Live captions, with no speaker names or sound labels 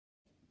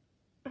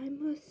I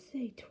must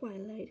say,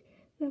 Twilight,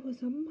 that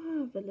was a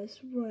marvelous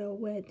royal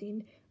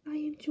wedding. I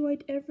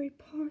enjoyed every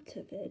part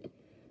of it.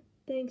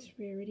 Thanks,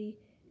 Rarity,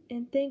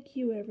 and thank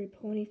you, every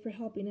pony, for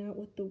helping out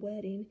with the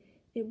wedding.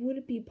 It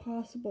wouldn't be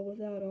possible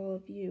without all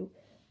of you.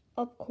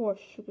 Of course,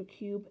 Sugar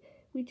Cube,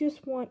 we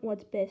just want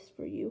what's best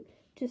for you,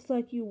 just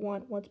like you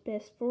want what's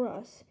best for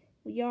us.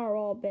 We are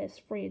all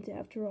best friends,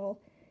 after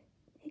all.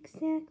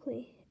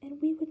 Exactly,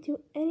 and we would do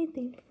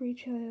anything for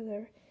each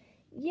other.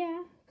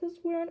 Yeah, 'cause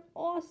we're an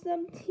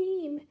awesome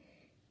team.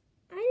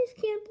 I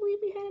just can't believe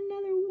we had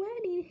another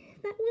wedding.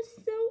 That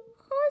was so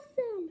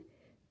awesome.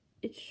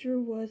 It sure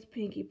was,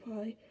 Pinkie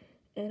Pie,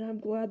 and I'm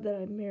glad that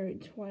I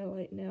married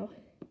Twilight now.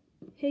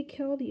 Hey,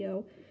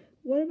 Keldeo,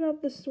 what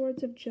about the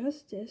Swords of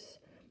Justice?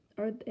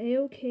 Are they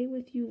okay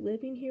with you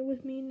living here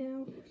with me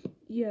now?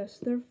 Yes,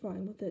 they're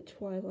fine with it,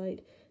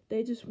 Twilight.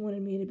 They just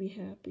wanted me to be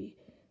happy.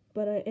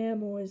 But I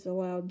am always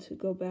allowed to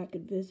go back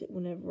and visit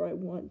whenever I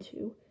want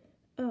to.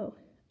 Oh,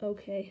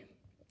 okay.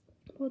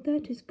 Well,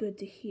 that is good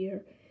to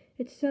hear.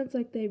 It sounds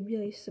like they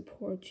really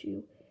support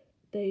you.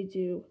 They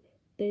do.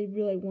 They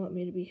really want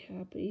me to be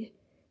happy.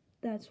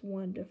 That's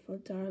wonderful,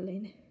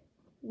 darling.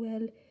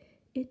 Well,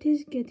 it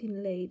is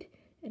getting late,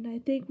 and I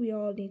think we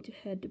all need to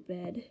head to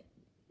bed.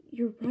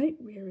 You're right,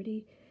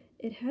 Rarity.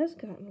 It has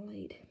gotten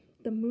late.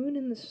 The moon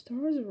and the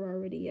stars are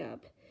already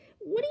up.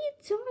 What are you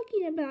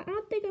talking about? I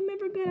don't think I'm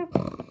ever gonna...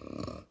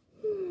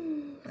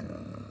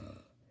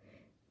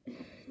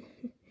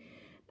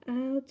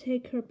 I'll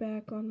take her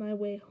back on my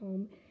way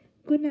home.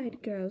 Good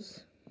night,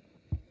 girls.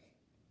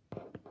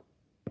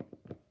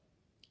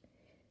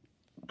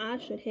 I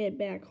should head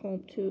back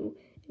home, too,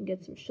 and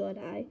get some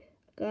shut-eye.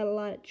 I've got a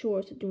lot of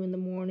chores to do in the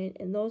morning,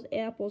 and those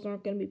apples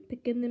aren't going to be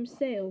picking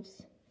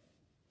themselves.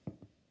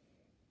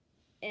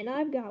 And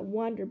I've got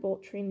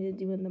Wonderbolt training to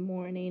do in the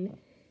morning.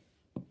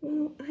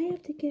 Well, I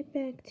have to get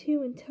back,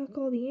 too, and tuck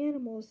all the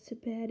animals to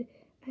bed.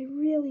 I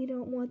really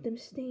don't want them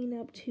staying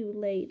up too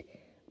late.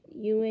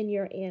 You and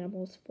your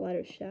animals,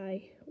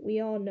 Fluttershy. We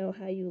all know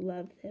how you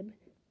love them.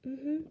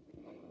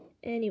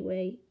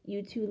 Anyway,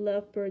 you two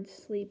lovebirds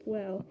sleep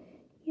well.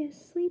 Yes,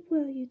 sleep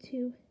well, you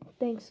two.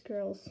 Thanks,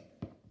 girls.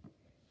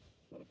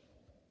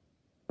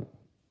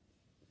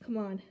 Come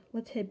on,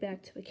 let's head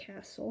back to the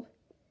castle.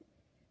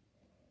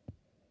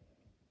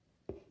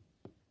 A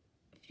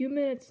few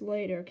minutes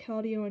later,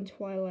 Keldeo and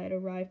Twilight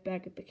arrive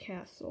back at the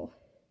castle.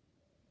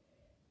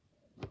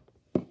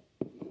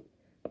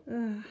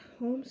 Ah,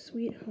 home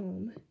sweet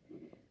home.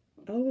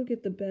 I'll go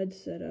get the bed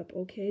set up,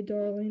 okay,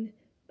 darling?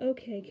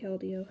 Okay,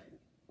 Keldeo.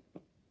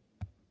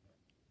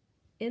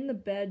 In the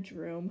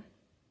bedroom.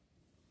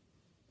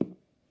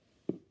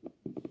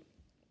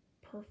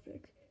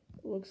 Perfect.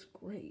 It looks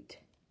great.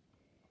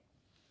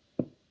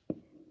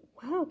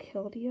 Wow,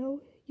 Keldeo,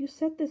 you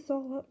set this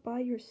all up by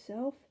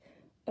yourself?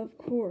 Of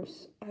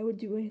course, I would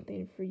do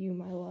anything for you,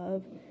 my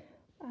love.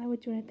 I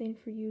would do anything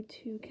for you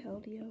too,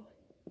 Keldeo.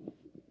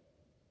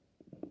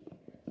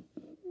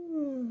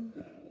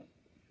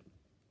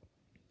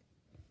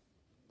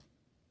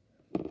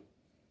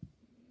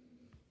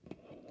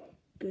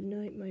 Good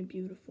night, my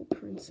beautiful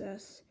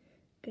princess.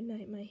 Good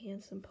night, my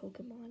handsome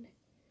Pokemon.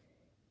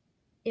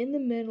 In the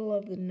middle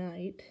of the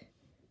night...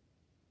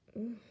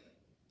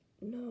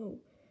 No,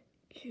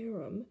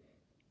 Kiram,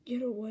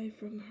 get away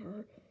from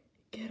her.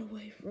 Get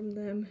away from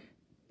them.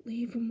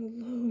 Leave them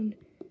alone.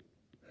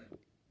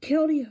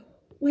 Keldeo,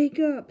 wake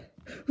up!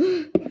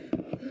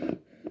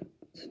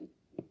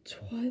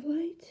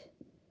 Twilight?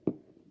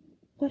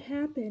 What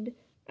happened?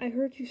 I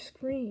heard you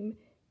scream.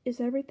 Is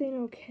everything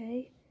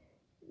okay?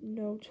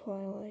 No,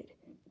 Twilight.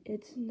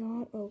 It's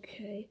not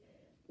okay.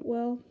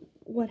 Well,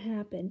 what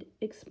happened?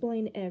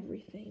 Explain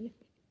everything.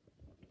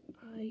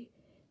 I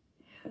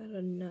had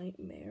a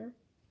nightmare.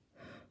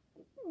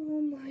 Oh,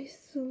 my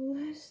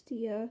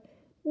Celestia.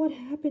 What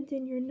happened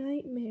in your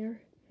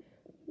nightmare?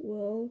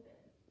 Well,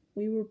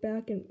 we were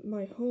back in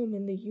my home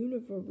in the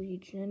Unova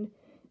region,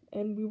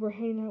 and we were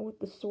hanging out with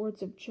the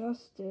Swords of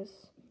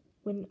Justice,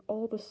 when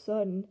all of a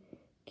sudden,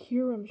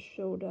 Kiram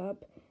showed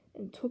up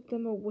and took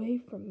them away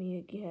from me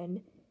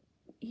again.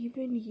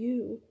 Even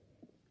you.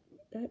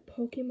 That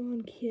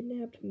Pokemon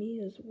kidnapped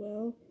me as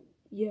well?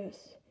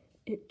 Yes,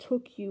 it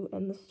took you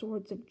and the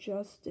Swords of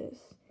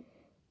Justice.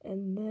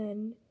 And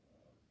then,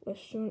 as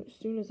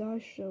soon as I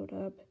showed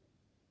up,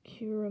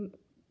 Kiram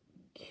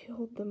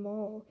killed them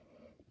all,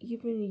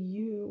 even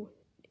you,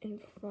 in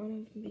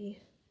front of me.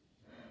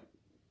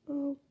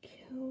 Oh,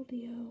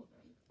 Keldeo,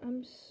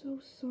 I'm so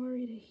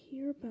sorry to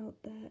hear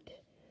about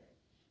that.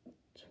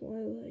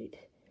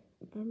 Twilight,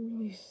 I'm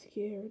really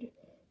scared.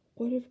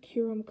 What if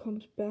Kiram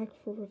comes back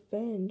for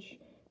revenge?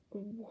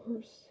 Or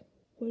worse,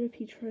 what if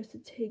he tries to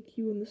take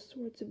you and the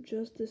Swords of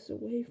Justice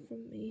away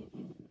from me?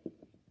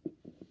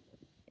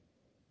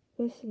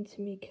 Listen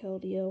to me,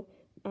 Keldeo.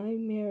 I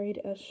married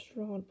a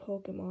strong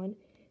Pokemon,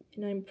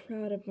 and I'm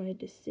proud of my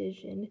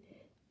decision.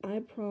 I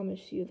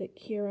promise you that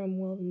Kiram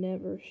will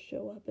never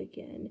show up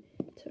again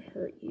to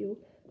hurt you.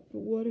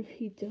 But what if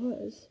he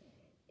does?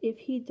 If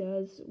he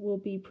does, we'll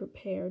be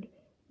prepared.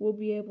 We'll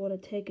be able to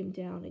take him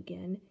down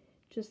again.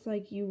 just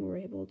like you were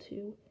able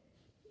to.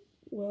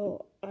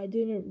 Well, I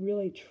didn't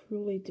really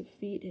truly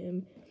defeat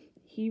him.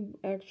 He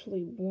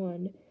actually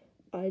won.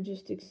 I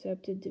just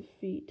accepted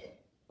defeat.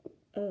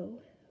 Oh,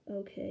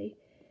 okay.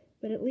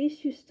 But at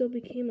least you still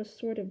became a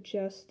sort of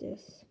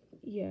justice.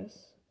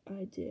 Yes,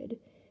 I did.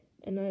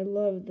 And I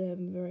love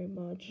them very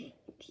much.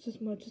 Just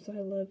as much as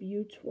I love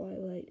you,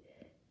 Twilight.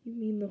 You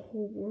mean the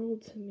whole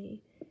world to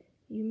me.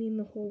 You mean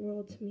the whole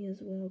world to me as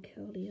well,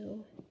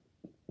 Keldeo.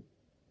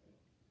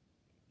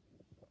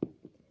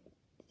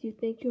 Do you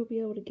think you'll be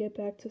able to get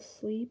back to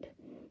sleep?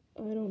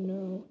 I don't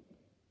know.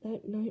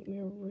 That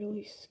nightmare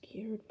really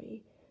scared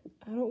me.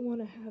 I don't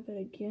want to have it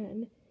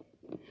again.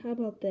 How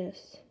about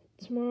this?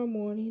 Tomorrow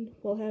morning,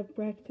 we'll have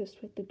breakfast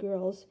with the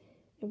girls,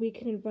 and we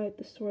can invite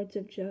the Swords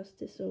of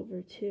Justice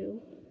over,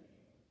 too.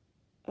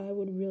 I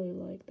would really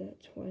like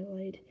that,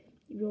 Twilight.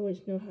 You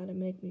always know how to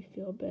make me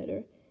feel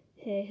better.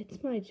 Hey,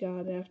 it's my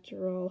job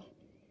after all.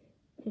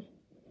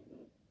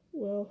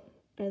 Well,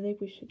 I think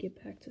we should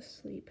get back to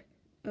sleep.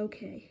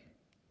 Okay.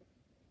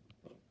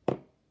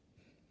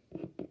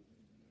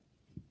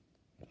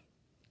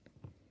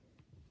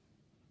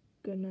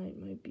 Good night,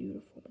 my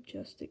beautiful,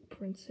 majestic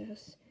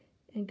princess.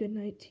 And good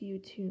night to you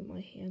too, my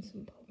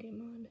handsome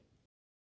Pokemon.